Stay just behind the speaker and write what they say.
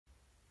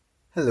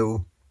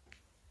Hello,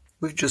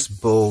 we've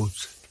just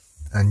bought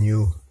a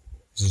new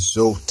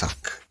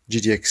Zotac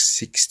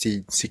GTX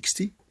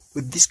 1660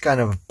 with this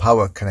kind of a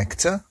power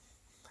connector.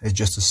 It's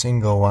just a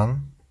single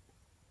one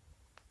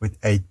with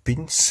 8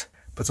 pins,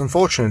 but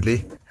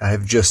unfortunately I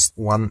have just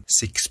one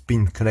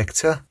 6-pin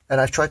connector and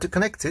I tried to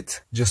connect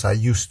it just I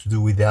used to do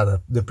with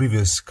the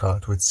previous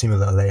card with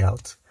similar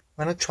layout.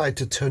 When I tried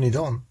to turn it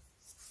on,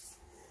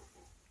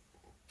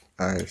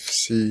 I've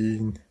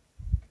seen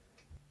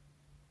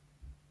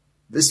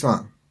this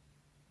one.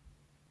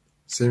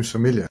 Seems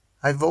familiar.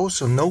 I've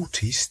also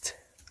noticed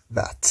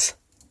that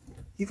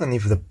even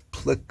if the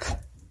plug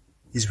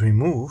is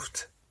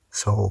removed,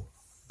 so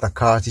the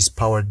card is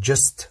powered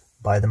just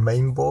by the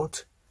main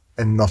board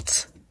and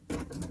not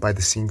by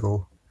the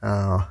single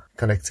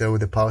connector with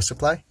the power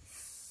supply.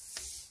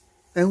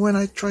 And when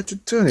I try to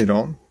turn it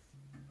on,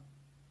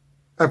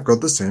 I've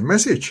got the same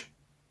message,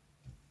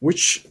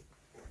 which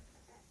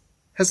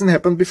hasn't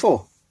happened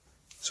before.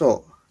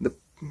 So,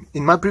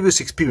 in my previous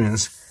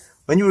experience,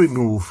 when you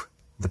remove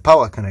the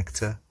power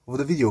connector of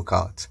the video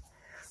card,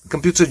 the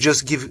computer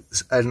just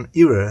gives an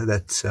error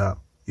that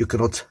you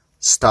cannot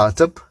start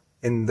up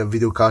and the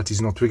video card is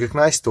not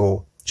recognized,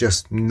 or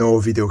just no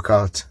video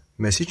card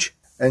message,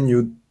 and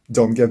you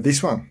don't get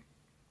this one.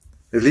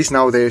 At least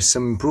now there's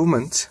some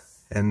improvement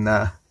and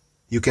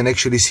you can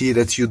actually see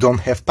that you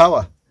don't have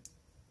power.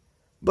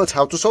 But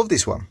how to solve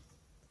this one?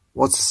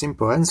 What's the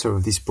simple answer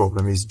of this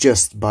problem is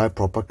just buy a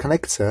proper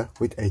connector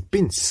with 8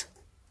 pins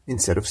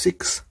instead of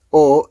 6.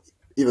 Or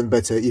even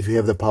better, if you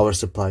have the power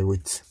supply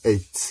with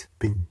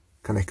 8-pin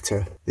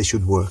connector, they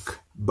should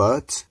work.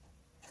 But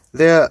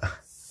there are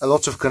a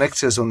lot of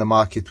connectors on the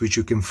market which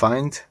you can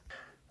find.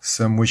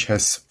 Some which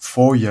has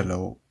 4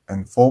 yellow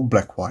and 4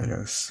 black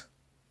wires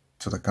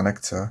to the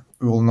connector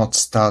will not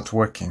start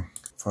working.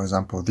 For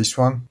example, this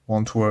one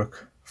won't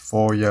work,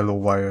 4 yellow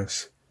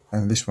wires,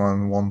 and this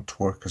one won't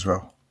work as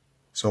well.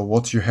 So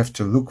what you have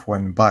to look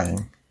when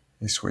buying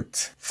is with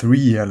 3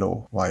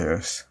 yellow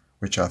wires,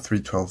 which are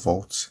 312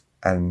 volts,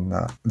 and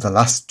the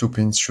last 2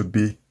 pins should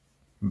be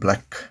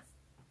black.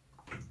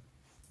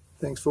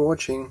 Thanks for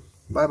watching.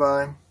 Bye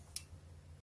bye.